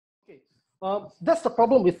That's the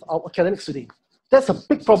problem with our academics today. That's a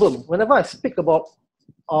big problem. Whenever I speak about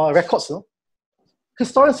records,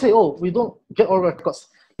 historians say, oh, we don't get all records.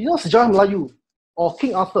 Sejarah Melayu or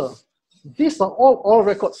King Arthur, these are all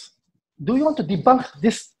records. Do you want to debunk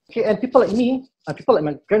this? Okay, and people like me, and people like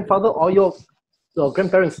my grandfather or your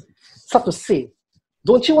grandparents start to say,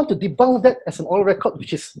 don't you want to debunk that as an oral record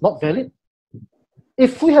which is not valid?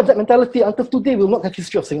 If we have that mentality, until today, we will not have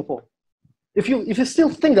history of Singapore. If you still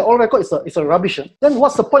think that oral record is a rubbish, then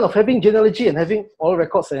what's the point of having genealogy and having oral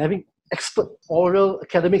records and having expert oral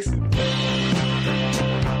academics? And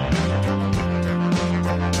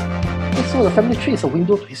so the family tree is a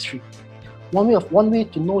window to history. One way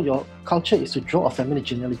to know your culture is to draw a family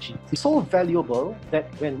genealogy. It's so valuable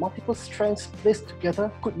that when multiple strands placed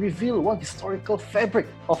together could reveal one historical fabric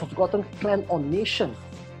of a forgotten clan or nation.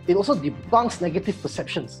 It also debunks negative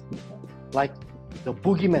perceptions, like the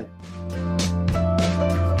boogeyman.